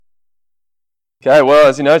Okay, well,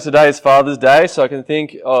 as you know, today is Father's Day, so I can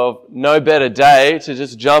think of no better day to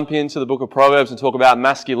just jump into the book of Proverbs and talk about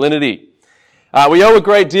masculinity. We owe a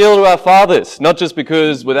great deal to our fathers, not just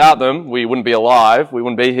because without them we wouldn't be alive, we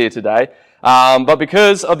wouldn't be here today, but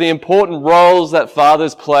because of the important roles that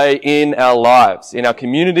fathers play in our lives, in our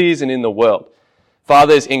communities and in the world.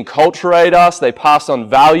 Fathers enculturate us, they pass on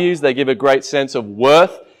values, they give a great sense of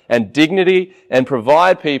worth and dignity and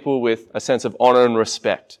provide people with a sense of honor and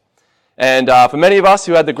respect. And for many of us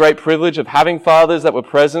who had the great privilege of having fathers that were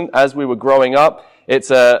present as we were growing up,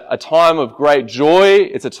 it's a time of great joy.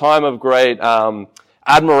 It's a time of great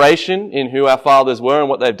admiration in who our fathers were and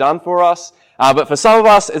what they've done for us. But for some of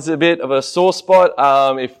us, it's a bit of a sore spot.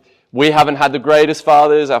 If we haven't had the greatest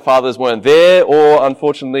fathers, our fathers weren't there, or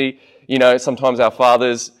unfortunately, sometimes our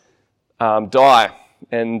fathers die.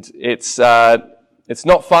 And it's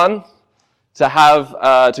not fun to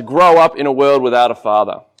have to grow up in a world without a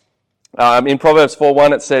father. In Proverbs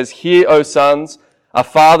 4:1 it says, "Hear, O sons, a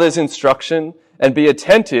father's instruction, and be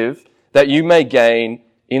attentive that you may gain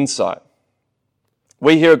insight."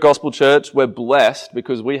 We here at Gospel Church, we're blessed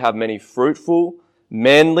because we have many fruitful,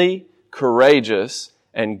 manly, courageous,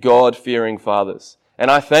 and God-fearing fathers.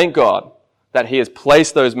 And I thank God that He has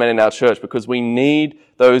placed those men in our church because we need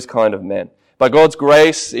those kind of men. By God's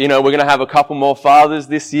grace, we're going to have a couple more fathers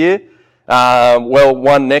this year.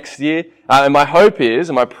 One next year. And my hope is,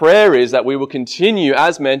 and my prayer is, that we will continue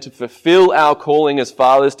as men to fulfill our calling as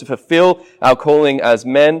fathers, to fulfill our calling as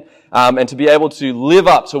men, and to be able to live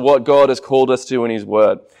up to what God has called us to in His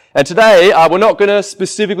Word. And today, we're not going to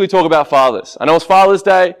specifically talk about fathers. I know it's Father's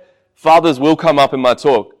Day. Fathers will come up in my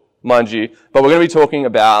talk, mind you. But we're going to be talking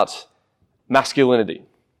about masculinity.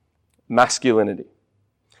 Masculinity.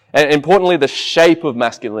 And importantly, the shape of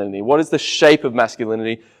masculinity. What is the shape of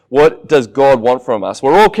masculinity? What does God want from us?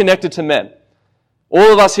 We're all connected to men.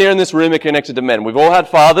 All of us here in this room are connected to men. We've all had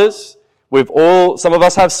fathers. Some of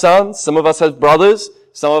us have sons. Some of us have brothers.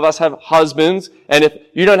 Some of us have husbands. And if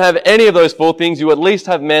you don't have any of those four things, you at least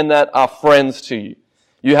have men that are friends to you.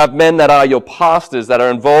 You have men that are your pastors, that are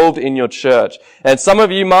involved in your church. And some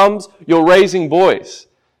of you mums, you're raising boys.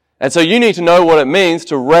 And so you need to know what it means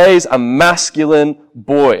to raise a masculine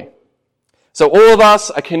boy. So all of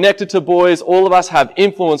us are connected to boys. All of us have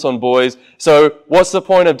influence on boys. So what's the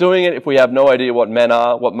point of doing it if we have no idea what men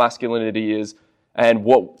are, what masculinity is, and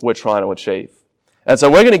what we're trying to achieve? And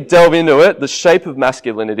so we're going to delve into it, the shape of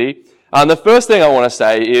masculinity. And the first thing I want to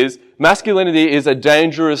say is masculinity is a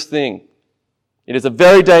dangerous thing. It is a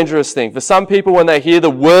very dangerous thing. For some people, when they hear the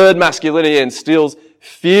word masculinity, it instills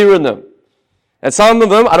fear in them. And some of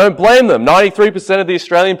them, I don't blame them. 93% of the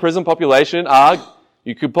Australian prison population are,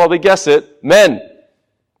 you could probably guess it, men.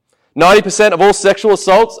 90% of all sexual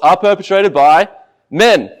assaults are perpetrated by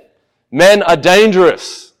men. Men are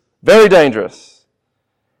dangerous. Very dangerous.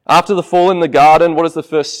 After the fall in the garden, what is the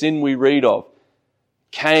first sin we read of?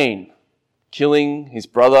 Cain killing his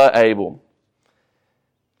brother Abel.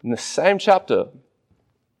 In the same chapter,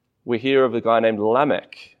 we hear of a guy named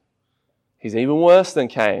Lamech. He's even worse than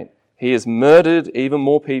Cain. He has murdered even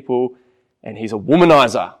more people, and he's a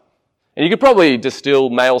womanizer. And you could probably distill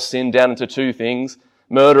male sin down into two things,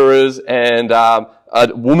 murderers and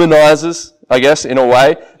womanizers, I guess, in a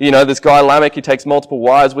way. This guy Lamech, he takes multiple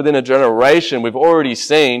wives within a generation. We've already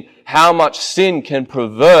seen how much sin can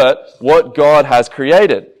pervert what God has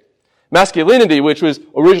created. Masculinity, which was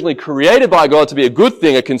originally created by God to be a good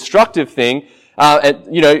thing, a constructive thing,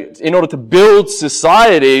 in order to build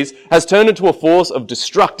societies, has turned into a force of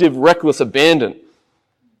destructive, reckless abandon.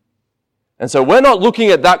 And so we're not looking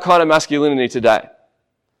at that kind of masculinity today.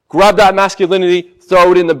 Grab that masculinity,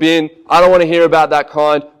 throw it in the bin. I don't want to hear about that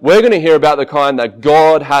kind. We're going to hear about the kind that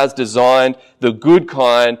God has designed, the good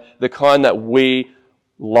kind, the kind that we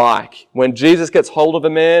like. When Jesus gets hold of a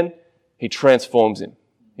man, He transforms him.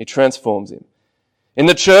 He transforms him. In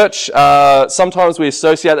the church, sometimes we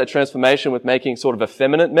associate that transformation with making sort of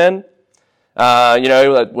effeminate men.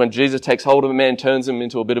 When Jesus takes hold of a man, turns him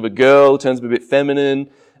into a bit of a girl, turns him a bit feminine.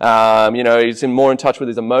 He's more in touch with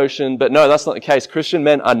his emotion. But no, that's not the case. Christian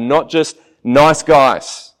men are not just nice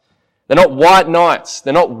guys. They're not white knights.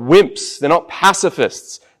 They're not wimps. They're not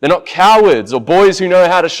pacifists. They're not cowards or boys who know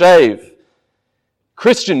how to shave.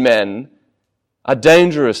 Christian men are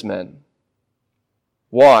dangerous men.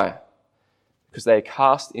 Why? Because they are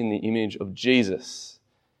cast in the image of Jesus.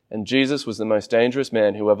 And Jesus was the most dangerous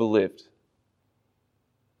man who ever lived.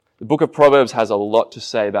 The book of Proverbs has a lot to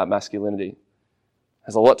say about masculinity.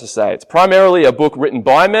 Has a lot to say. It's primarily a book written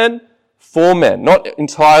by men, for men. Not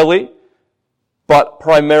entirely, but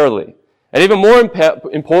primarily. And even more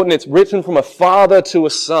important, it's written from a father to a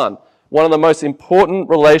son. one of the most important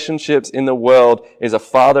relationships in the world is a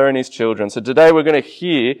father and his children. So today we're going to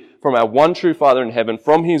hear from our one true Father in heaven,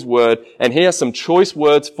 from his word, and he has some choice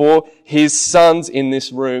words for his sons in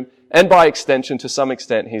this room, and by extension, to some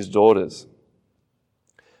extent, his daughters.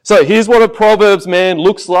 So here's what a Proverbs man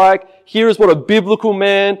looks like. Here is what a biblical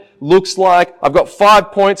man looks like. I've got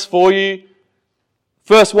 5 points for you.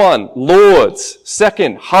 First one, lords.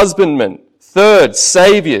 Second, husbandmen. Third,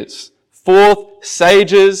 saviors. Fourth,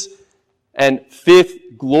 sages. And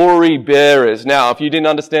fifth, glory bearers. Now, if you didn't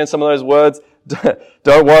understand some of those words,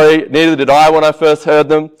 don't worry, neither did I when I first heard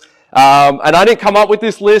them. And I didn't come up with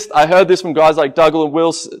this list. I heard this from guys like Douglas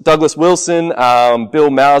Wilson, Bill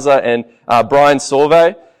Mauser, and Brian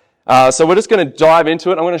Sorvey. So we're just going to dive into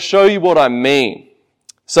it. I'm going to show you what I mean.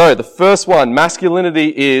 So the first one,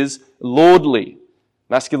 masculinity is lordly.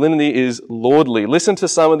 Masculinity is lordly. Listen to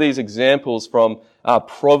some of these examples from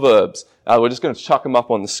Proverbs. We're just going to chuck them up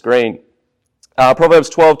on the screen. Proverbs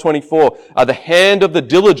 12:24. The hand of the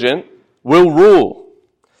diligent will rule.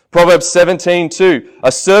 Proverbs 17:2.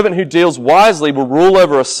 A servant who deals wisely will rule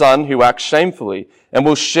over a son who acts shamefully, and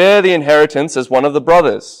will share the inheritance as one of the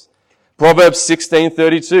brothers. Proverbs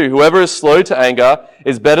 16:32. Whoever is slow to anger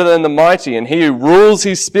is better than the mighty, and he who rules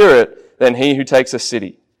his spirit than he who takes a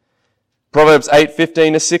city. Proverbs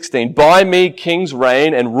 8:15-16. By me kings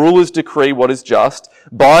reign and rulers decree what is just.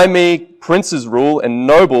 By me princes rule and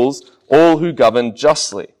nobles all who govern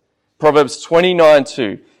justly. Proverbs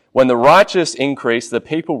 29:2. When the righteous increase, the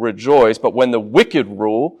people rejoice, but when the wicked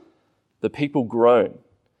rule, the people groan.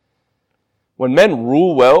 When men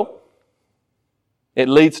rule well, it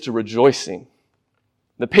leads to rejoicing.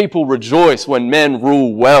 The people rejoice when men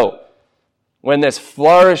rule well, when there's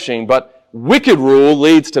flourishing, but wicked rule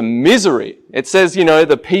leads to misery. It says,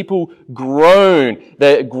 the people groan.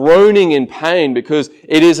 They're groaning in pain because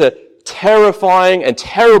it is a terrifying and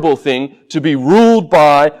terrible thing to be ruled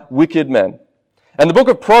by wicked men. And the book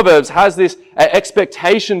of Proverbs has this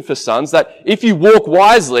expectation for sons that if you walk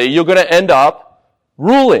wisely, you're going to end up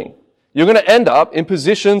ruling. You're going to end up in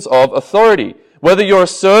positions of authority. Whether you're a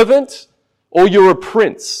servant or you're a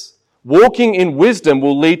prince, walking in wisdom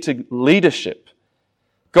will lead to leadership.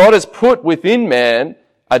 God has put within man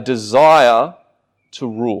a desire to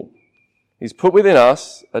rule. He's put within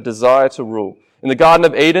us a desire to rule. In the Garden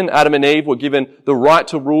of Eden, Adam and Eve were given the right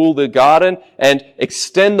to rule the garden and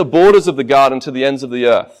extend the borders of the garden to the ends of the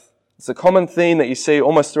earth. It's a common theme that you see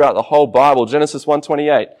almost throughout the whole Bible. Genesis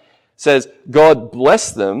 1:28 says, God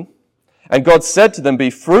blessed them, and God said to them, be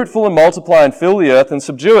fruitful and multiply and fill the earth and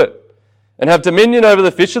subdue it, and have dominion over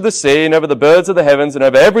the fish of the sea and over the birds of the heavens and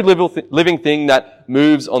over every living thing that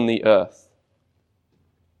moves on the earth.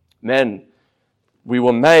 Men, we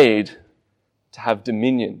were made to have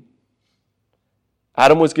dominion.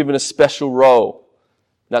 Adam was given a special role.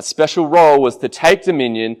 That special role was to take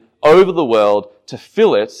dominion over the world, to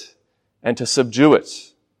fill it, and to subdue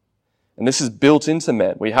it. And this is built into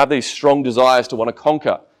men. We have these strong desires to want to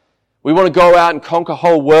conquer. We want to go out and conquer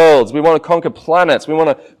whole worlds. We want to conquer planets. We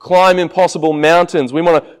want to climb impossible mountains. We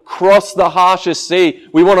want to cross the harshest sea.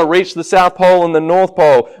 We want to reach the South Pole and the North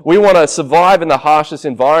Pole. We want to survive in the harshest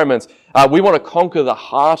environments. We want to conquer the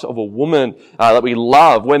heart of a woman that we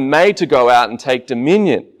love. We're made to go out and take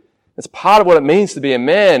dominion. It's part of what it means to be a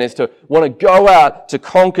man, is to want to go out, to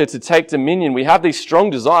conquer, to take dominion. We have these strong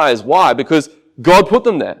desires. Why? Because God put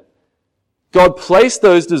them there. God placed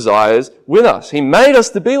those desires with us. He made us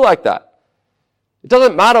to be like that. It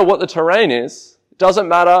doesn't matter what the terrain is. It doesn't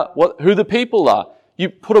matter who the people are. You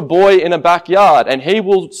put a boy in a backyard and he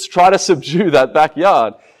will try to subdue that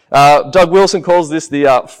backyard. Doug Wilson calls this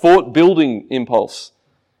the fort building impulse.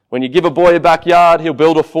 When you give a boy a backyard, he'll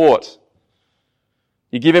build a fort.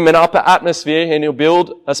 You give him an upper atmosphere and he'll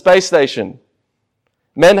build a space station.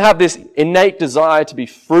 Men have this innate desire to be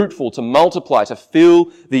fruitful, to multiply, to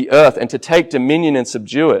fill the earth, and to take dominion and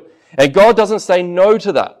subdue it. And God doesn't say no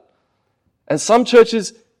to that. And some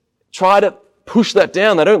churches try to push that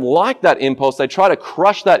down. They don't like that impulse. They try to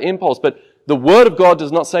crush that impulse. But the Word of God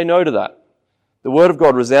does not say no to that. The Word of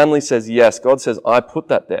God resoundingly says yes. God says, I put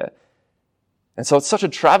that there. And so it's such a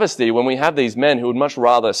travesty when we have these men who would much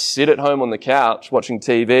rather sit at home on the couch watching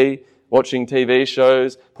TV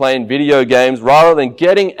shows, playing video games, rather than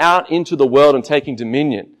getting out into the world and taking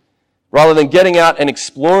dominion. Rather than getting out and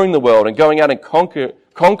exploring the world and going out and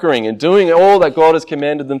conquering and doing all that God has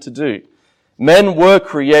commanded them to do. Men were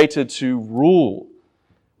created to rule.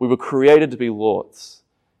 We were created to be lords.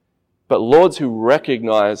 But lords who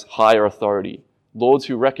recognize higher authority. Lords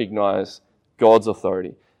who recognize God's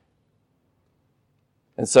authority.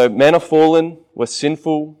 And so men are fallen, we're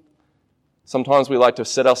sinful. Sometimes we like to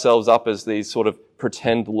set ourselves up as these sort of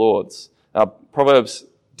pretend lords. Proverbs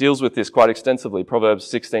deals with this quite extensively. Proverbs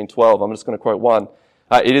 16:12. I'm just going to quote one.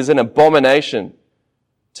 It is an abomination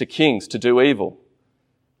to kings to do evil,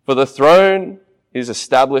 for the throne is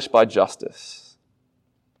established by justice.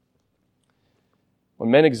 When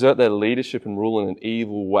men exert their leadership and rule in an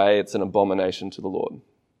evil way, it's an abomination to the Lord.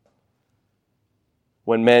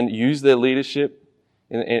 When men use their leadership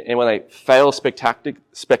and when they fail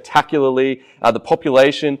spectacularly, the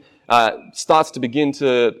population starts to begin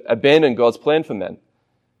to abandon God's plan for men.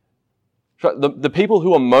 The people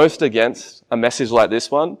who are most against a message like this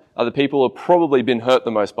one are the people who have probably been hurt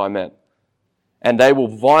the most by men. And they will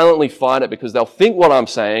violently fight it because they'll think what I'm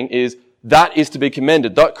saying is that is to be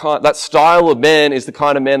commended. That style of man is the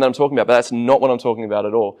kind of man that I'm talking about, but that's not what I'm talking about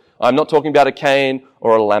at all. I'm not talking about a Cain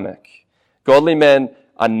or a Lamech. Godly men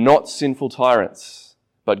are not sinful tyrants,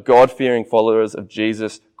 but God-fearing followers of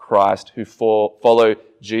Jesus Christ who follow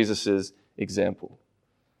Jesus' example.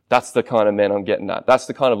 That's the kind of men I'm getting at. That's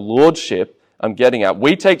the kind of lordship I'm getting at.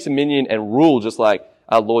 We take dominion and rule just like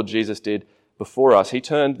our Lord Jesus did before us. He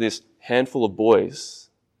turned this handful of boys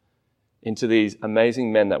into these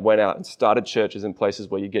amazing men that went out and started churches in places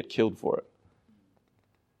where you get killed for it.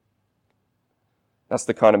 That's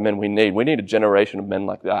the kind of men we need. We need a generation of men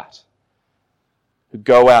like that who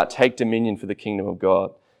go out, take dominion for the kingdom of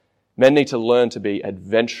God. Men need to learn to be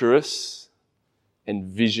adventurous and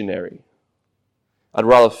visionary. I'd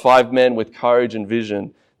rather 5 men with courage and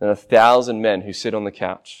vision than 1,000 men who sit on the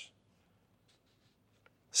couch.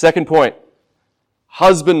 Second point,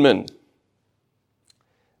 husbandmen.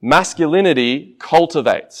 Masculinity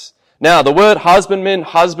cultivates. Now, the word husbandman,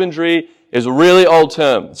 husbandry, is a really old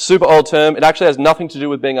term, super old term. It actually has nothing to do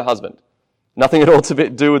with being a husband. Nothing at all to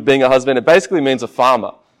do with being a husband. It basically means a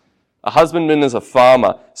farmer. A husbandman is a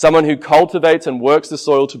farmer, someone who cultivates and works the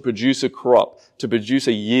soil to produce a crop, to produce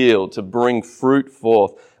a yield, to bring fruit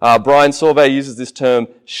forth. Brian Sauvé uses this term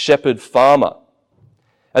shepherd farmer.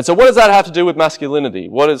 And so what does that have to do with masculinity?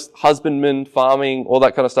 What does husbandman, farming, all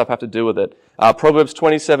that kind of stuff have to do with it? Proverbs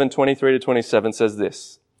 27:23-27 says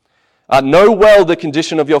this. Know well the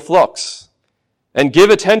condition of your flocks, and give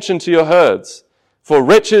attention to your herds, for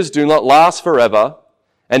riches do not last forever,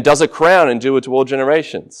 and does a crown endure to all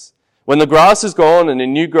generations? When the grass is gone and a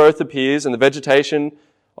new growth appears, and the vegetation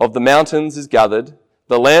of the mountains is gathered,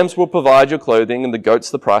 the lambs will provide your clothing, and the goats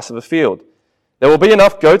the price of a field. There will be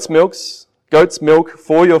enough goat's milk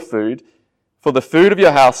for your food, for the food of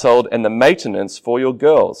your household, and the maintenance for your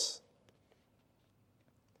girls.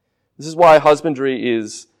 This is why husbandry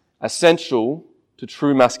is essential to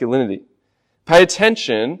true masculinity. Pay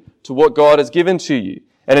attention to what God has given to you,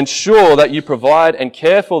 and ensure that you provide and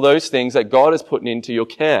care for those things that God has put into your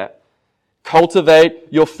care. Cultivate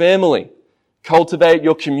your family. Cultivate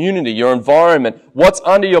your community, your environment. What's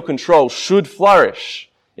under your control should flourish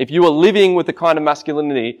if you are living with the kind of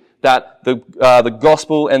masculinity that the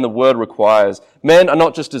gospel and the word requires. Men are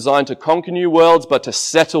not just designed to conquer new worlds, but to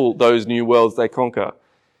settle those new worlds they conquer.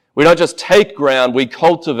 We don't just take ground, we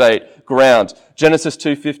cultivate ground. Genesis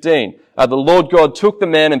 2:15. The Lord God took the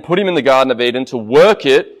man and put him in the Garden of Eden to work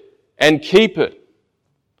it and keep it.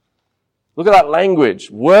 Look at that language.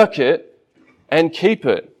 Work it and keep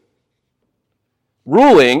it.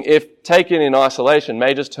 Ruling, if taken in isolation,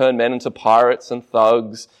 may just turn men into pirates and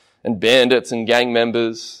thugs and bandits and gang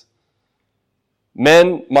members.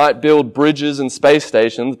 Men might build bridges and space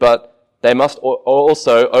stations, but they must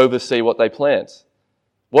also oversee what they plant.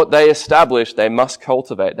 What they establish, they must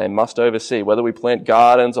cultivate, they must oversee. Whether we plant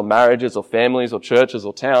gardens or marriages or families or churches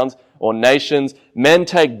or towns or nations, men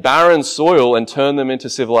take barren soil and turn them into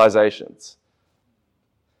civilizations.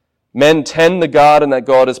 Men tend the garden that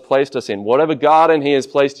God has placed us in. Whatever garden He has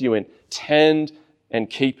placed you in, tend and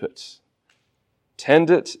keep it. Tend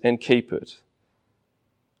it and keep it.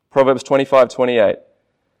 Proverbs 25:28.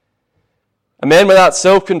 A man without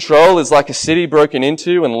self-control is like a city broken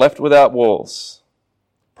into and left without walls.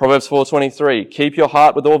 Proverbs 4:23. Keep your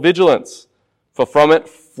heart with all vigilance, for from it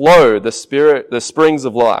flow the springs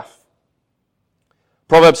of life.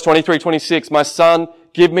 Proverbs 23:26. My son,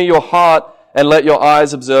 give me your heart and let your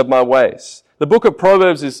eyes observe my ways. The book of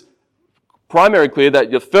Proverbs is primarily clear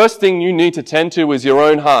that the first thing you need to tend to is your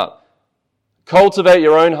own heart. Cultivate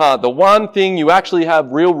your own heart. The one thing you actually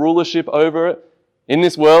have real rulership over it in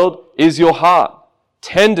this world is your heart.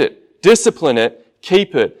 Tend it, discipline it,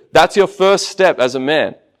 keep it. That's your first step as a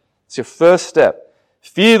man. It's your first step.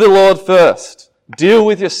 Fear the Lord first. Deal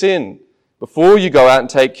with your sin before you go out and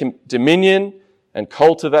take dominion and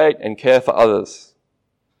cultivate and care for others.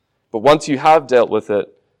 But once you have dealt with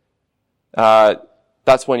it,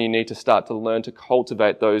 that's when you need to start to learn to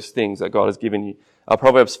cultivate those things that God has given you.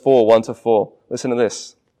 Proverbs 4, 1-4. Listen to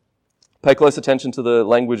this. Pay close attention to the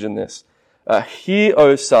language in this. Hear,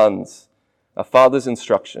 O sons, a father's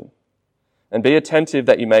instruction, and be attentive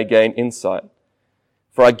that you may gain insight.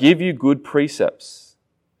 For I give you good precepts.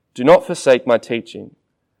 Do not forsake my teaching.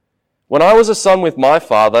 When I was a son with my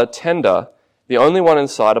father, tender, the only one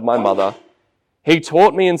inside of my mother, he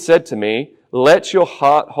taught me and said to me, let your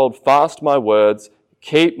heart hold fast my words,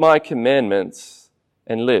 keep my commandments,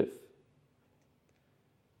 and live.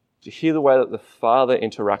 Do you hear the way that the father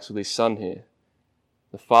interacts with his son here?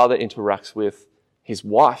 The father interacts with his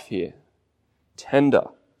wife here, tender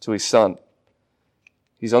to his son.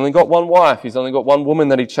 He's only got one wife. He's only got one woman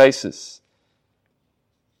that he chases.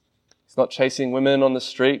 He's not chasing women on the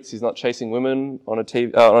streets. He's not chasing women on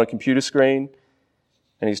a computer screen.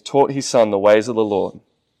 And he's taught his son the ways of the Lord.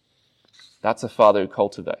 That's a father who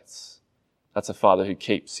cultivates. That's a father who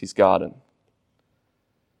keeps his garden.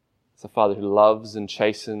 It's a father who loves and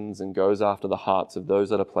chastens and goes after the hearts of those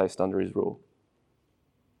that are placed under his rule.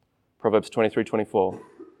 Proverbs 23:24.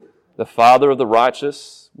 The father of the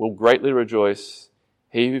righteous will greatly rejoice.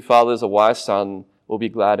 He who fathers a wise son will be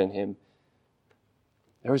glad in him.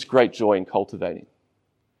 There is great joy in cultivating.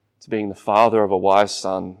 To being the father of a wise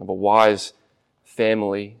son, of a wise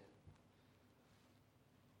family.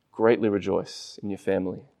 Greatly rejoice in your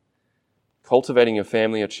family. Cultivating your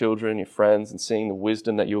family, your children, your friends, and seeing the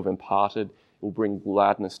wisdom that you have imparted will bring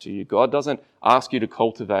gladness to you. God doesn't ask you to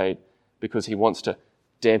cultivate because he wants to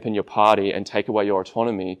dampen your party and take away your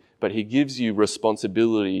autonomy, but he gives you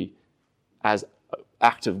responsibility as an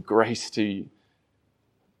act of grace to you,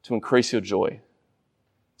 to increase your joy,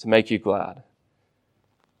 to make you glad.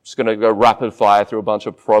 I'm just going to go rapid fire through a bunch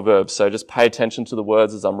of Proverbs, so just pay attention to the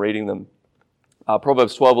words as I'm reading them.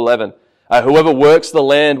 Proverbs 12:11. Whoever works the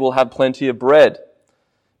land will have plenty of bread.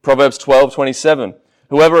 Proverbs 12:27.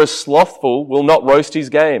 Whoever is slothful will not roast his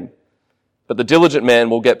game, but the diligent man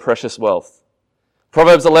will get precious wealth.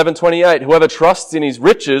 Proverbs 11:28. Whoever trusts in his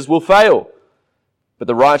riches will fail, but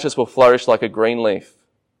the righteous will flourish like a green leaf.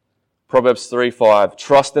 Proverbs 3:5.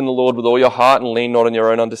 Trust in the Lord with all your heart and lean not on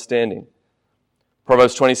your own understanding.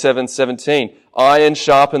 Proverbs 27:17. Iron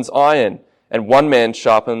sharpens iron, and one man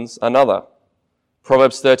sharpens another.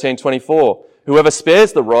 Proverbs 13:24. Whoever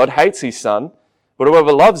spares the rod hates his son, but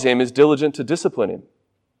whoever loves him is diligent to discipline him.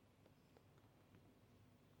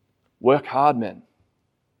 Work hard, men.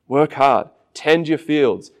 Work hard. Tend your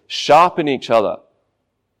fields. Sharpen each other.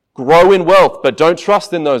 Grow in wealth, but don't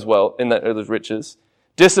trust in those riches.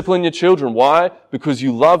 Discipline your children. Why? Because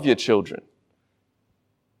you love your children.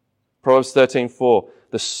 Proverbs 13:4.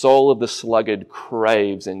 The soul of the sluggard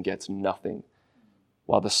craves and gets nothing,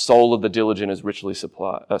 while the soul of the diligent is richly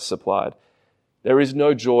supplied. There is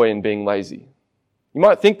no joy in being lazy. You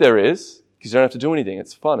might think there is, because you don't have to do anything.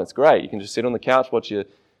 It's fun. It's great. You can just sit on the couch, watch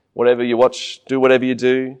whatever you watch, do whatever you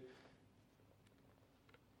do.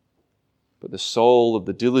 But the soul of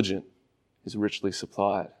the diligent is richly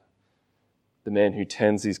supplied. The man who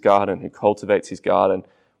tends his garden, who cultivates his garden,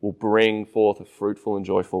 will bring forth a fruitful and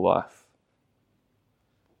joyful life.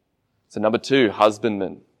 So number 2,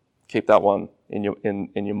 husbandmen. Keep that one in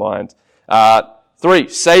your mind. 3,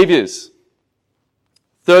 saviors.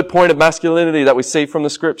 Third point of masculinity that we see from the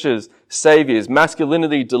scriptures. Saviors.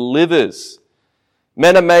 Masculinity delivers.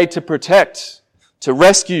 Men are made to protect, to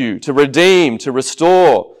rescue, to redeem, to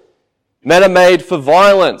restore. Men are made for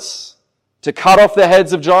violence, to cut off the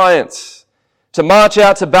heads of giants, to march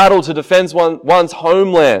out to battle to defend one's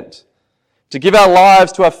homeland, to give our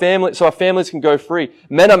lives to our family so our families can go free.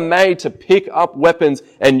 Men are made to pick up weapons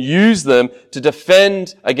and use them to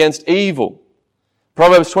defend against evil.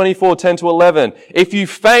 Proverbs 24:10-11. If you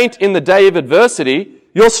faint in the day of adversity,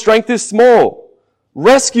 your strength is small.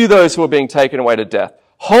 Rescue those who are being taken away to death.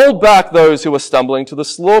 Hold back those who are stumbling to the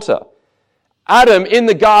slaughter. Adam in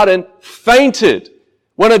the garden fainted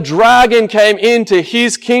when a dragon came into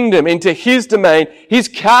his kingdom, into his domain. His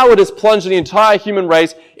cowardice plunged the entire human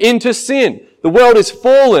race into sin. The world is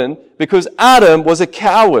fallen because Adam was a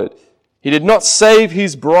coward. He did not save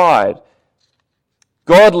his bride.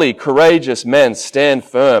 Godly, courageous men stand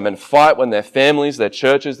firm and fight when their families, their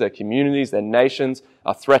churches, their communities, their nations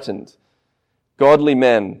are threatened. Godly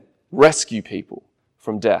men rescue people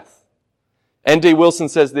from death. N.D. Wilson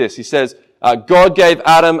says this. He says, God gave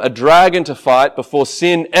Adam a dragon to fight before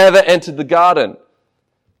sin ever entered the garden.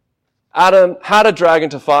 Adam had a dragon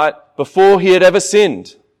to fight before he had ever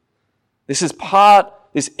sinned. This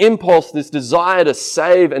impulse, this desire to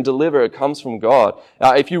save and deliver, it comes from God.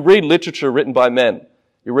 If you read literature written by men,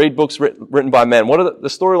 you read books written by men, the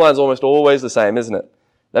storyline's almost always the same, isn't it?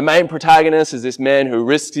 The main protagonist is this man who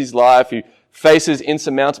risks his life, who faces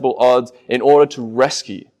insurmountable odds in order to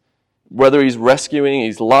rescue. Whether he's rescuing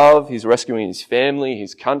his love, he's rescuing his family,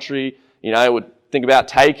 his country. Would think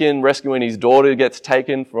about rescuing his daughter gets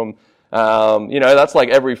taken from, that's like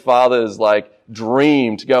every father's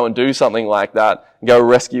dream to go and do something like that and go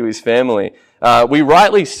rescue his family. We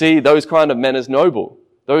rightly see those kind of men as noble.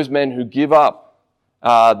 Those men who give up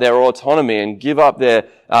their autonomy and give up their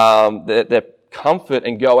comfort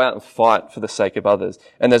and go out and fight for the sake of others.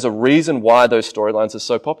 And there's a reason why those storylines are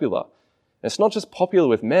so popular. It's not just popular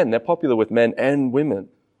with men, they're popular with men and women.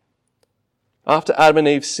 After Adam and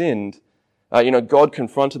Eve sinned, God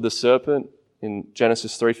confronted the serpent in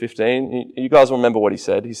Genesis 3:15. You guys remember what he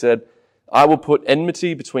said. He said, I will put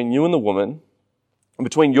enmity between you and the woman, and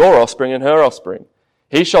between your offspring and her offspring.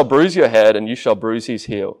 He shall bruise your head, and you shall bruise his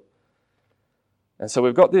heel. And so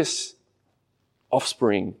we've got this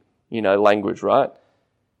offspring, language, right?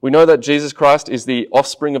 We know that Jesus Christ is the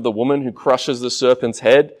offspring of the woman who crushes the serpent's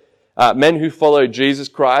head. Men who follow Jesus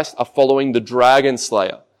Christ are following the dragon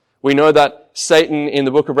slayer. We know that Satan in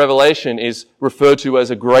the book of Revelation is referred to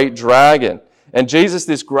as a great dragon. And Jesus,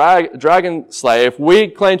 this dragon slayer, if we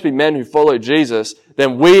claim to be men who follow Jesus,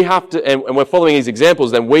 then we have to, and we're following his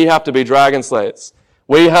examples, then we have to be dragon slayers.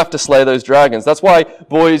 We have to slay those dragons. That's why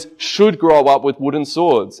boys should grow up with wooden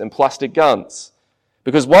swords and plastic guns.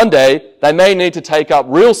 Because one day they may need to take up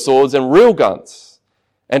real swords and real guns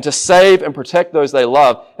and to save and protect those they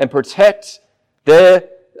love and protect their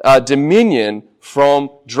dominion from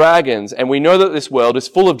dragons. And we know that this world is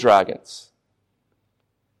full of dragons.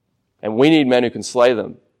 And we need men who can slay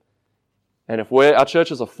them. And if our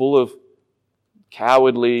churches are full of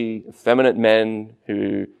cowardly, effeminate men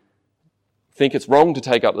who think it's wrong to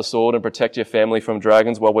take up the sword and protect your family from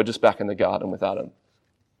dragons, well, we're just back in the garden with Adam.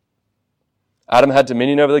 Adam had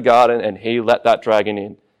dominion over the garden and he let that dragon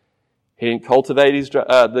in. He didn't cultivate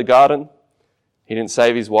the garden. He didn't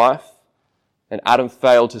save his wife. And Adam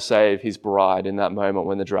failed to save his bride in that moment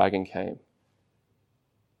when the dragon came.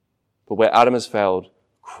 But where Adam has failed,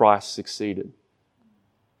 Christ succeeded.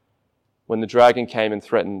 When the dragon came and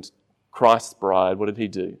threatened Christ's bride, what did he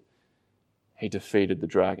do? He defeated the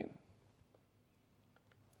dragon.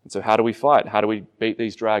 And so how do we fight? How do we beat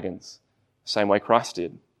these dragons? The same way Christ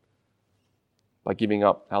did. By giving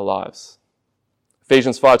up our lives.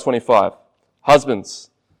 Ephesians 5:25. Husbands,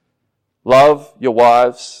 love your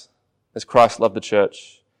wives as Christ loved the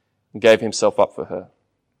church and gave himself up for her.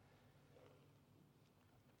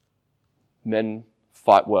 Men,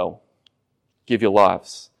 fight well. Give your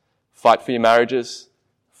lives. Fight for your marriages.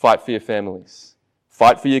 Fight for your families.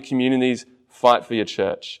 Fight for your communities. Fight for your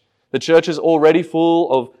church. The church is already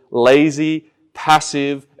full of lazy,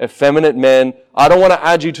 passive, effeminate men. I don't want to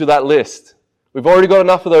add you to that list. We've already got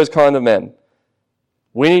enough of those kind of men.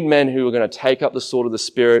 We need men who are going to take up the sword of the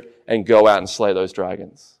Spirit and go out and slay those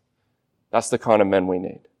dragons. That's the kind of men we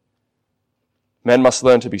need. Men must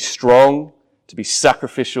learn to be strong, to be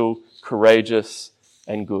sacrificial, courageous,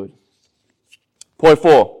 and good. Point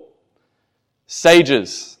 4.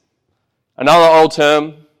 Sages. Another old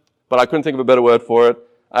term, but I couldn't think of a better word for it.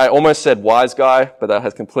 I almost said wise guy, but that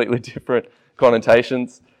has completely different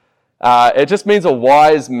connotations. It just means a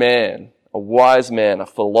wise man, a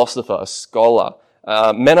philosopher, a scholar.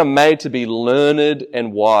 Men are made to be learned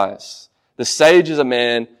and wise. The sage is a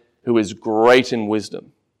man who is great in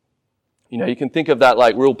wisdom. You can think of that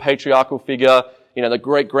real patriarchal figure, the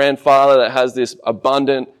great-grandfather that has this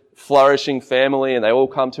abundant, flourishing family, and they all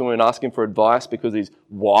come to him and ask him for advice because he's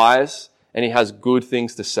wise and he has good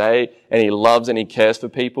things to say and he loves and he cares for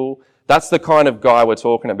people. That's the kind of guy we're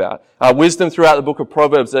talking about. Wisdom throughout the book of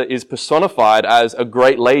Proverbs is personified as a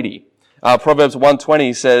great lady. Proverbs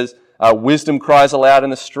 1:20 says, wisdom cries aloud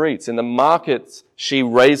in the streets. In the markets, she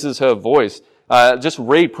raises her voice. Just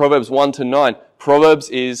read Proverbs 1-9. Proverbs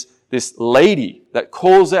is this lady that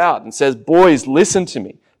calls out and says, boys, listen to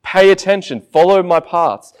me. Pay attention. Follow my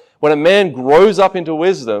paths. When a man grows up into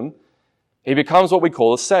wisdom, he becomes what we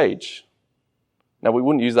call a sage. Now, we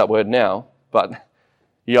wouldn't use that word now, but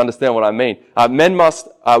you understand what I mean. Men must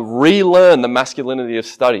relearn the masculinity of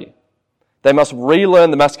study. They must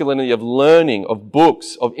relearn the masculinity of learning, of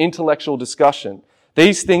books, of intellectual discussion.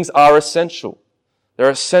 These things are essential. They're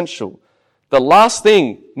essential. The last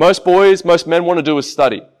thing most boys, most men want to do is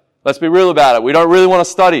study. Let's be real about it. We don't really want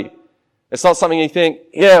to study. It's not something you think,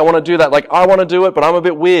 yeah, I want to do that. I want to do it, but I'm a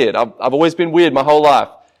bit weird. I've always been weird my whole life.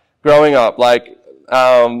 Growing up,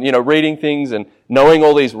 reading things and knowing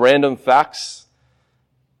all these random facts.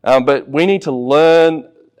 But we need to learn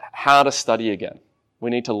how to study again. We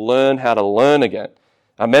need to learn how to learn again.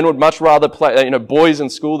 Men would much rather play, boys in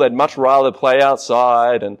school, they'd much rather play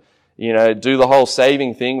outside and, do the whole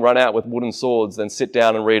saving thing, run out with wooden swords, then sit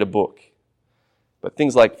down and read a book. But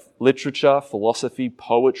things like literature, philosophy,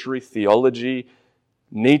 poetry, theology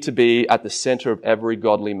need to be at the center of every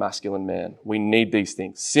godly masculine man. We need these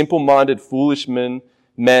things. Simple-minded, foolish men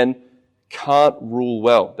can't rule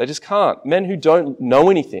well. They just can't. Men who don't know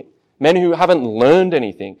anything, men who haven't learned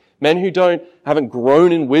anything, men who haven't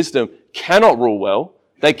grown in wisdom cannot rule well.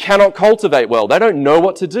 They cannot cultivate well. They don't know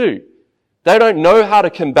what to do. They don't know how to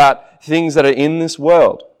combat things that are in this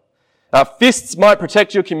world. Fists might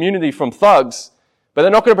protect your community from thugs, but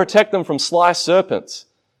they're not going to protect them from sly serpents.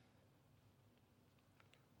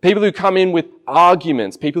 People who come in with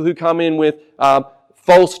arguments, people who come in with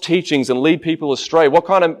false teachings and lead people astray.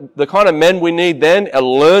 The kind of men we need then are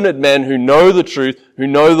learned men who know the truth, who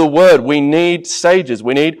know the word. We need sages.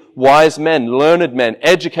 We need wise men, learned men,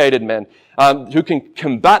 educated men, who can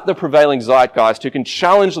combat the prevailing zeitgeist, who can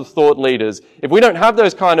challenge the thought leaders. If we don't have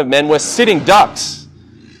those kind of men, we're sitting ducks.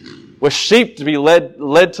 We're sheep to be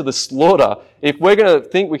led to the slaughter. If we're going to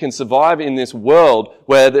think we can survive in this world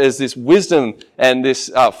where there's this wisdom and this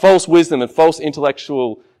false wisdom and false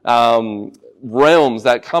intellectual realms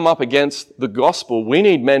that come up against the gospel, we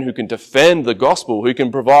need men who can defend the gospel, who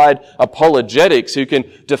can provide apologetics, who can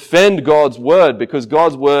defend God's word, because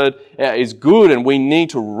God's word is good and we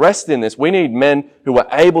need to rest in this. We need men who are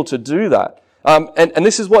able to do that. And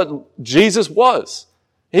this is what Jesus was.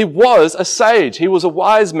 He was a sage. He was a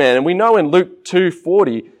wise man. And we know in Luke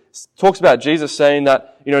 2:40, talks about Jesus saying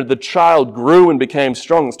that, the child grew and became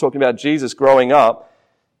strong. It's talking about Jesus growing up,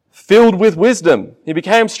 filled with wisdom. He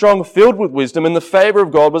became strong, filled with wisdom, and the favor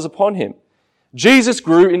of God was upon him. Jesus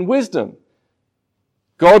grew in wisdom.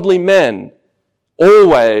 Godly men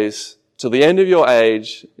always, to the end of your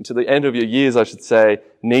age, to the end of your years, I should say,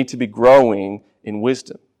 need to be growing in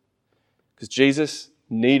wisdom. Because Jesus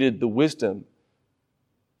needed the wisdom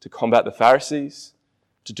to combat the Pharisees,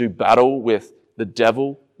 to do battle with the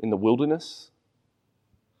devil in the wilderness.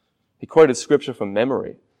 He quoted scripture from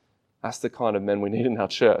memory. That's the kind of men we need in our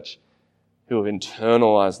church, who have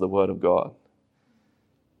internalized the Word of God.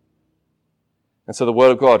 And so the Word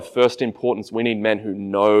of God, first importance, we need men who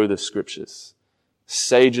know the Scriptures,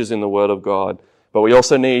 sages in the Word of God. But we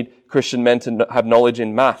also need Christian men to have knowledge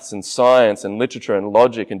in maths and science and literature and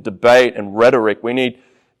logic and debate and rhetoric. We need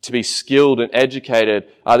to be skilled and educated.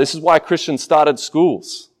 This is why Christians started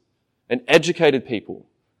schools and educated people.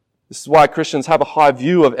 This is why Christians have a high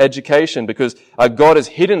view of education, because God has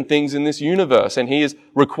hidden things in this universe and He has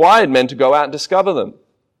required men to go out and discover them.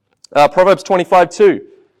 Proverbs 25:2.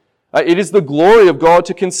 It is the glory of God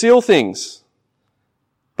to conceal things,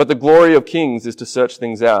 but the glory of kings is to search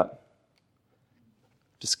things out.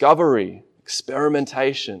 Discovery,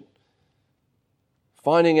 experimentation,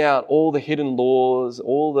 finding out all the hidden laws,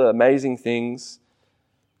 all the amazing things,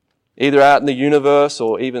 either out in the universe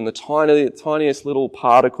or even the tiniest little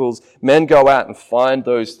particles. Men go out and find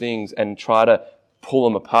those things and try to pull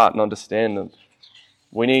them apart and understand them.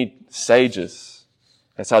 We need sages.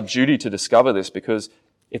 It's our duty to discover this, because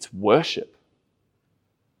it's worship.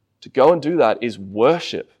 To go and do that is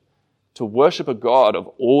worship. To worship a God of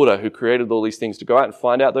order who created all these things, to go out and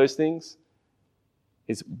find out those things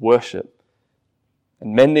is worship.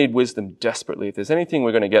 And men need wisdom desperately. If there's anything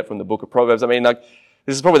we're going to get from the book of Proverbs,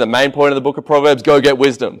 this is probably the main point of the book of Proverbs: go get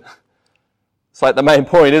wisdom. It's like the main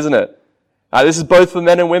point, isn't it? This is both for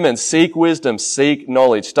men and women. Seek wisdom, seek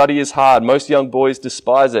knowledge. Study is hard. Most young boys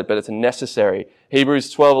despise it, but it's necessary.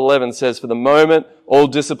 Hebrews 12:11 says, "For the moment, all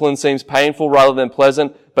discipline seems painful rather than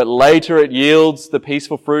pleasant, but later it yields the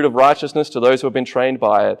peaceful fruit of righteousness to those who have been trained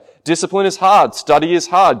by it." Discipline is hard. Study is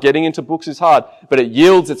hard. Getting into books is hard, but it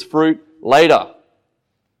yields its fruit later.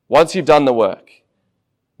 Once you've done the work.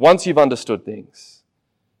 Once you've understood things.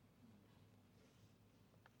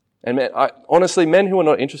 And honestly, men who are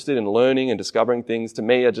not interested in learning and discovering things, to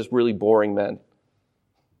me, are just really boring men.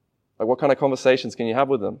 Like, what kind of conversations can you have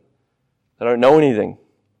with them? They don't know anything.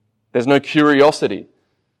 There's no curiosity.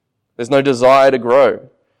 There's no desire to grow.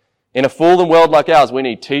 In a fallen world like ours, we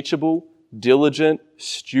need teachable, diligent,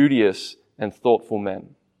 studious, and thoughtful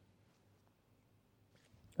men.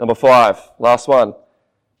 Number 5, last one,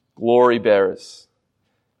 glory bearers.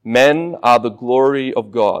 Men are the glory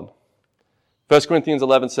of God. 1 Corinthians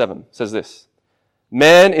 11:7 says this: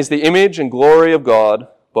 "Man is the image and glory of God,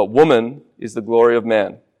 but woman is the glory of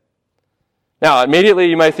man." Now, immediately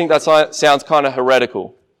you may think that sounds kind of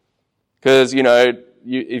heretical, because,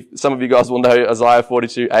 if some of you guys will know Isaiah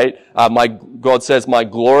 42:8, God says, "My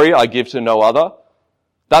glory I give to no other."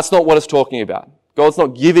 That's not what it's talking about. God's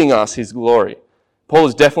not giving us His glory. Paul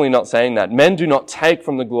is definitely not saying that. Men do not take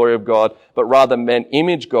from the glory of God, but rather men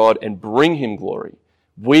image God and bring Him glory.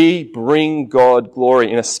 We bring God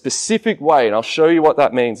glory in a specific way, and I'll show you what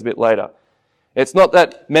that means a bit later. It's not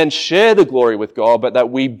that men share the glory with God, but that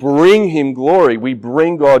we bring him glory. We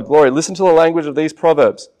bring God glory. Listen to the language of these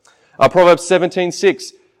Proverbs. Proverbs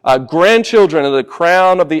 17:6. Grandchildren are the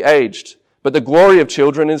crown of the aged, but the glory of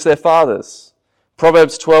children is their fathers.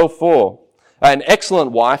 Proverbs 12:4. An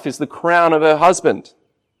excellent wife is the crown of her husband.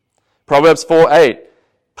 Proverbs 4:8.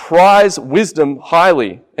 Prize wisdom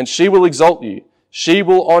highly, and she will exalt you. She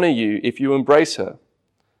will honor you if you embrace her.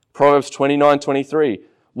 Proverbs 29:23.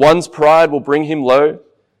 One's pride will bring him low,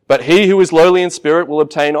 but he who is lowly in spirit will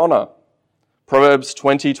obtain honor. Proverbs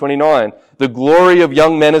 20:29. The glory of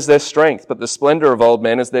young men is their strength, but the splendor of old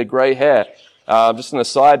men is their grey hair. Just an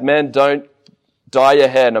aside, men, don't dye your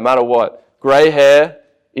hair no matter what. Grey hair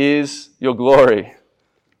is your glory.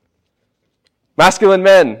 Masculine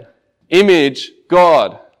men, image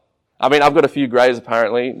God. I mean, I've got a few greys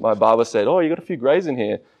apparently. My barber said, "Oh, you got a few greys in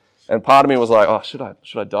here." And part of me was like, "Oh, should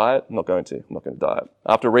I dye it?" I'm not going to dye it.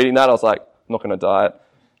 After reading that, I was like, "I'm not going to dye it.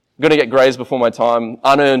 I'm going to get greys before my time."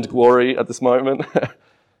 Unearned glory at this moment.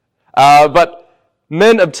 But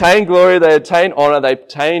men obtain glory, they obtain honor, they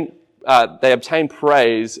obtain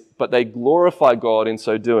praise, but they glorify God in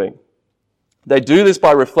so doing. They do this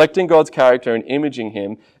by reflecting God's character and imaging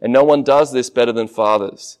him, and no one does this better than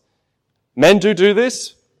fathers. Men do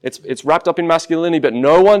this. It's wrapped up in masculinity, but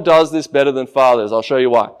no one does this better than fathers. I'll show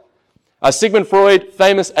you why. Sigmund Freud,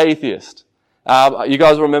 famous atheist. You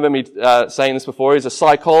guys remember me saying this before. He's a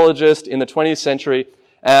psychologist in the 20th century,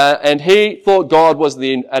 and he thought God was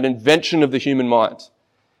an invention of the human mind.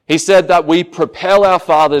 He said that we propel our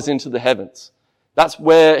fathers into the heavens. That's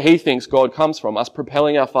where he thinks God comes from, us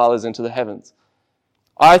propelling our fathers into the heavens.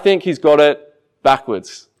 I think he's got it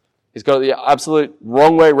backwards. He's got it the absolute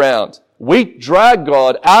wrong way round. We drag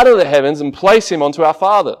God out of the heavens and place him onto our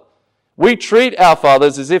Father. We treat our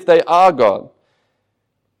fathers as if they are God.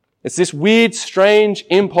 It's this weird, strange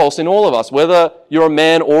impulse in all of us, whether you're a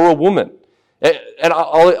man or a woman. And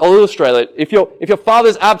I'll illustrate it. If your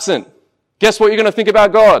father's absent, guess what you're going to think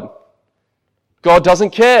about God? God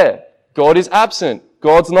doesn't care. God is absent.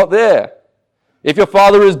 God's not there. If your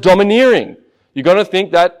father is domineering, you're going to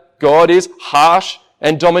think that God is harsh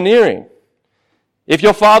and domineering. If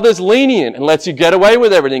your father's lenient and lets you get away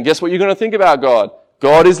with everything, guess what you're going to think about God?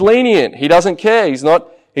 God is lenient. He doesn't care. He's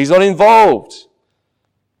not involved.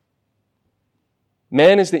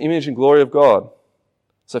 Man is the image and glory of God.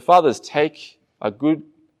 So fathers, take a good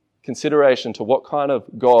consideration to what kind of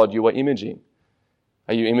God you are imaging.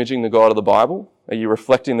 Are you imaging the God of the Bible? Are you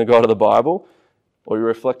reflecting the God of the Bible? Or are you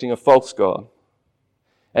reflecting a false God?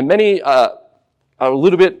 And many are a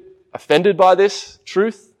little bit offended by this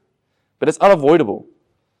truth, but it's unavoidable.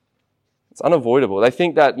 It's unavoidable. They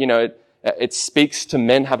think that, it speaks to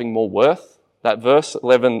men having more worth. That verse,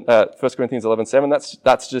 1 Corinthians 11:7,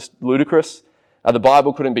 that's just ludicrous. The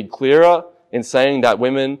Bible couldn't be clearer in saying that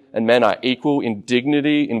women and men are equal in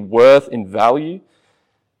dignity, in worth, in value.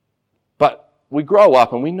 But we grow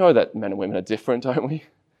up and we know that men and women are different, don't we?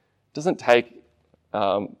 It doesn't take,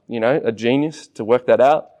 a genius to work that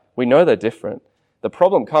out. We know they're different. The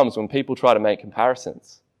problem comes when people try to make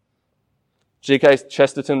comparisons. G.K.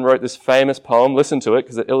 Chesterton wrote this famous poem. Listen to it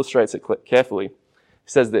because it illustrates it carefully. He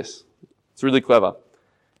says this. It's really clever.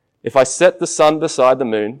 If I set the sun beside the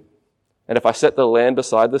moon, and if I set the land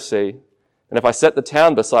beside the sea, and if I set the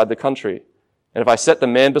town beside the country, and if I set the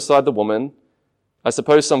man beside the woman, I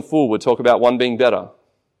suppose some fool would talk about one being better.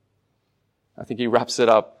 I think he wraps it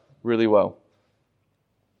up really well.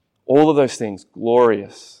 All of those things,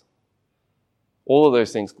 glorious. All of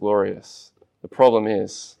those things, glorious. The problem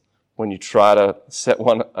is when you try to set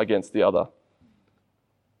one against the other.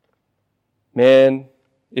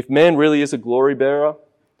 If man really is a glory bearer,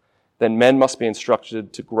 then men must be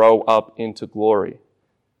instructed to grow up into glory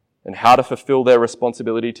and how to fulfill their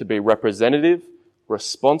responsibility to be representative,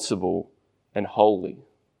 responsible, and holy.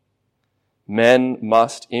 Men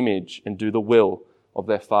must image and do the will of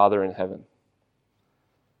their Father in heaven.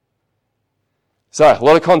 So, a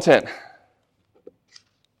lot of content.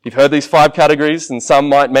 You've heard these 5 categories, and some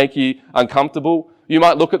might make you uncomfortable. You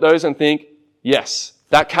might look at those and think, yes,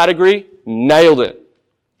 that category, nailed it.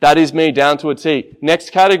 That is me down to a T. Next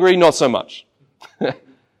category, not so much.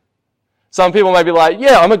 Some people may be like,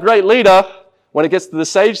 yeah, I'm a great leader. When it gets to the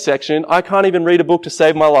sage section, I can't even read a book to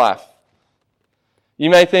save my life. You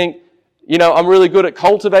may think, I'm really good at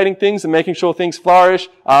cultivating things and making sure things flourish,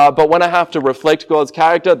 but when I have to reflect God's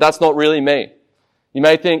character, that's not really me. You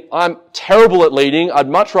may think, I'm terrible at leading. I'd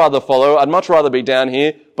much rather follow. I'd much rather be down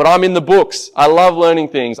here, but I'm in the books. I love learning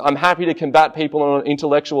things. I'm happy to combat people on an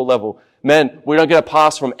intellectual level. Men, we don't get a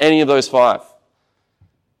pass from any of those 5.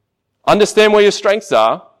 Understand where your strengths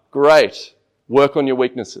are. Great. Work on your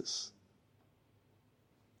weaknesses.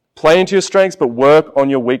 Play into your strengths, but work on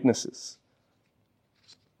your weaknesses.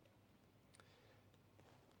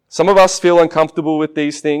 Some of us feel uncomfortable with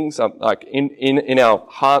these things. Like in our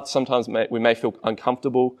hearts, sometimes we may feel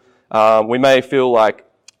uncomfortable. We may feel like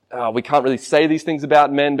we can't really say these things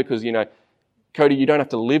about men because, Cody, you don't have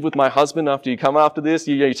to live with my husband after you come after this.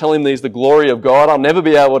 You tell him he's the glory of God. I'll never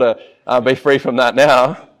be able to be free from that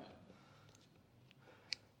now.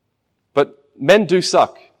 But men do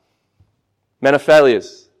suck. Men are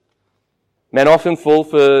failures. Men often fall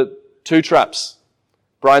for two traps.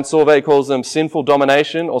 Brian Sorvey calls them sinful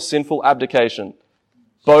domination or sinful abdication.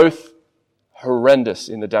 Both horrendous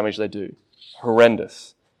in the damage they do.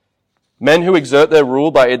 Horrendous. Men who exert their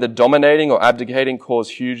rule by either dominating or abdicating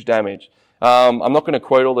cause huge damage. I'm not going to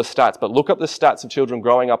quote all the stats, but look up the stats of children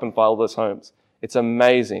growing up in fatherless homes. It's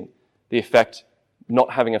amazing the effect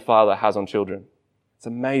not having a father has on children. It's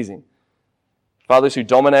amazing. Fathers who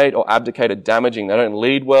dominate or abdicate are damaging. They don't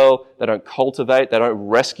lead well. They don't cultivate. They don't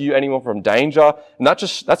rescue anyone from danger. And that's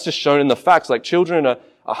just shown in the facts. Like children are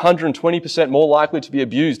 120% more likely to be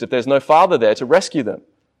abused if there's no father there to rescue them.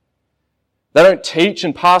 They don't teach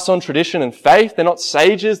and pass on tradition and faith. They're not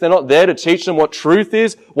sages. They're not there to teach them what truth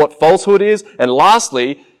is, what falsehood is. And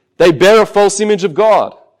lastly, they bear a false image of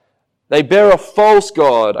God. They bear a false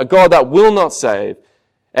God, a God that will not save.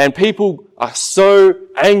 And people are so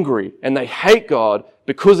angry and they hate God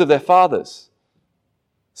because of their fathers.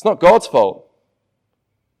 It's not God's fault.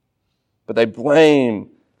 But they blame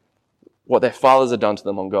what their fathers have done to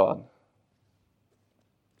them on God.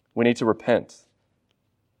 We need to repent.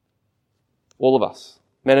 All of us,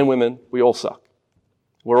 men and women, we all suck.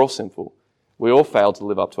 We're all sinful. We all fail to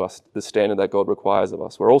live up to the standard that God requires of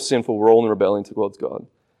us. We're all sinful. We're all in rebellion towards God.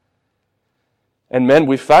 And men,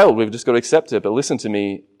 we've failed. We've just got to accept it. But listen to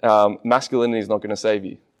me, masculinity is not going to save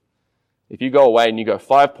you. If you go away and you go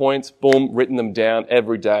 5 points, boom, written them down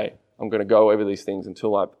every day. I'm going to go over these things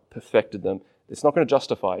until I've perfected them. It's not going to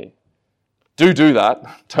justify you. Do that.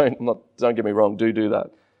 Don't get me wrong. Do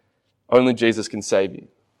that. Only Jesus can save you.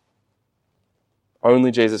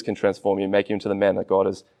 Only Jesus can transform you and make you into the man that God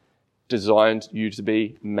has designed you to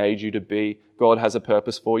be, made you to be. God has a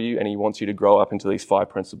purpose for you and He wants you to grow up into these 5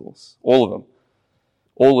 principles. All of them.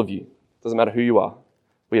 All of you. Doesn't matter who you are.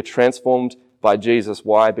 We are transformed by Jesus.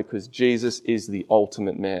 Why? Because Jesus is the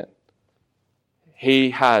ultimate man.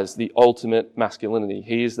 He has the ultimate masculinity.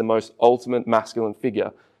 He is the most ultimate masculine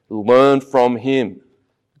figure. Learn from Him.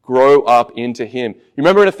 Grow up into Him. You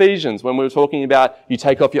remember in Ephesians when we were talking about you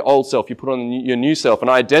take off your old self, you put on your new self, and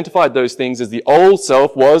I identified those things as the old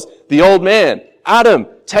self was the old man. Adam,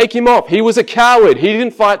 take him off. He was a coward. He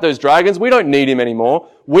didn't fight those dragons. We don't need him anymore.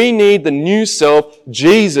 We need the new self,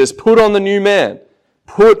 Jesus. Put on the new man.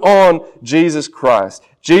 Put on Jesus Christ.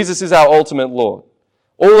 Jesus is our ultimate Lord.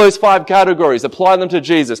 All those 5 categories, apply them to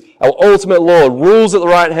Jesus. Our ultimate Lord rules at the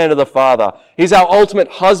right hand of the Father. He's our ultimate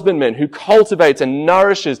husbandman who cultivates and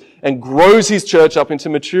nourishes and grows His church up into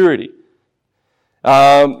maturity.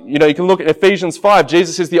 You can look at Ephesians 5.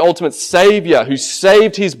 Jesus is the ultimate Savior who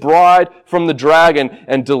saved His bride from the dragon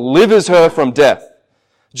and delivers her from death.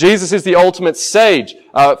 Jesus is the ultimate sage.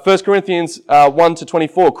 1 Corinthians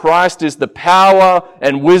 1-24. Christ is the power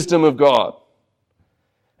and wisdom of God.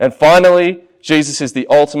 And finally, Jesus is the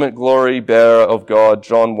ultimate glory bearer of God.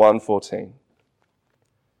 John 1:14.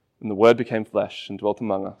 And the Word became flesh and dwelt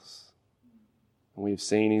among us. And we have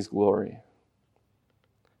seen His glory.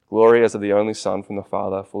 Glory as of the only Son from the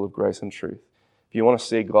Father, full of grace and truth. If you want to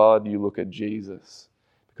see God, you look at Jesus.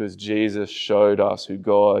 Because Jesus showed us who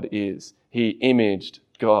God is. He imaged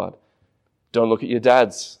God. Don't look at your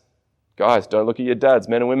dads. Guys, don't look at your dads.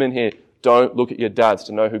 Men and women here, don't look at your dads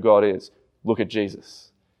to know who God is. Look at Jesus.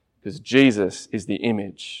 Because Jesus is the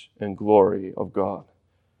image and glory of God.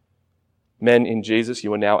 Men, in Jesus,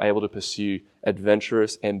 you are now able to pursue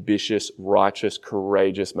adventurous, ambitious, righteous,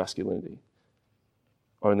 courageous masculinity.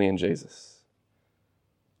 Only in Jesus.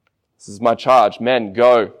 This is my charge. Men,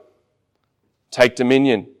 go. Take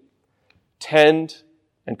dominion. Tend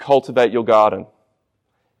and cultivate your garden.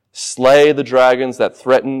 Slay the dragons that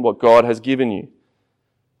threaten what God has given you.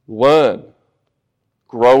 Learn.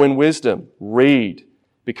 Grow in wisdom. Read.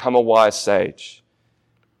 Become a wise sage.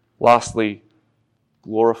 Lastly,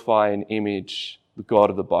 glorify and image the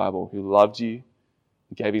God of the Bible who loved you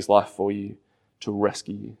and gave His life for you to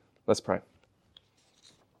rescue you. Let's pray.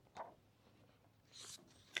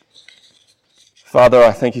 Father,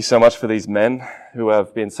 I thank You so much for these men who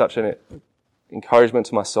have been such an encouragement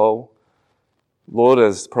to my soul. Lord,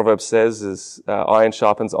 as Proverbs says, as iron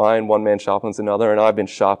sharpens iron, one man sharpens another, and I've been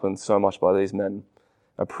sharpened so much by these men.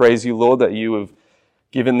 I praise you, Lord, that you have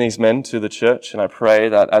given these men to the church, and I pray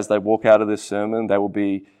that as they walk out of this sermon, they will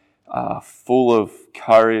be full of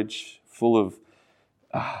courage, full of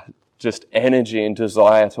just energy and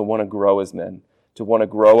desire to want to grow as men, to want to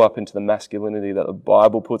grow up into the masculinity that the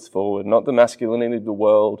Bible puts forward, not the masculinity of the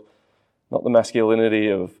world, not the masculinity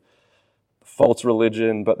of false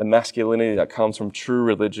religion, but the masculinity that comes from true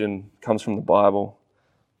religion, comes from the Bible.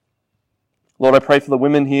 Lord, I pray for the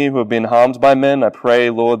women here who have been harmed by men. I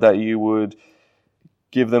pray, Lord, that you would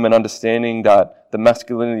give them an understanding that the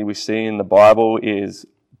masculinity we see in the Bible is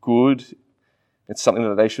good. It's something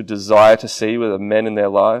that they should desire to see with the men in their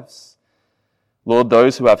lives. Lord,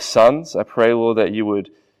 those who have sons, I pray, Lord, that you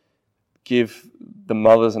would give the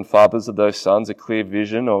mothers and fathers of those sons a clear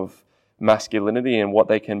vision of masculinity and what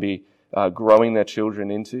they can be growing their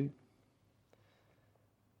children into.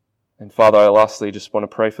 And Father, I lastly just want to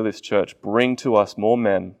pray for this church. Bring to us more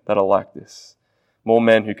men that are like this. More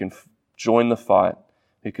men who can join the fight,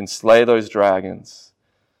 who can slay those dragons.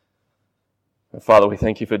 And Father, we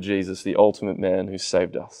thank you for Jesus, the ultimate man who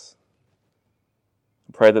saved us.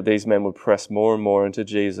 I pray that these men would press more and more into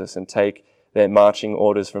Jesus and take their marching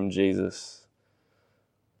orders from Jesus.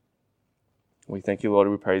 We thank you, Lord.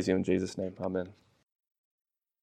 We praise you in Jesus' name. Amen.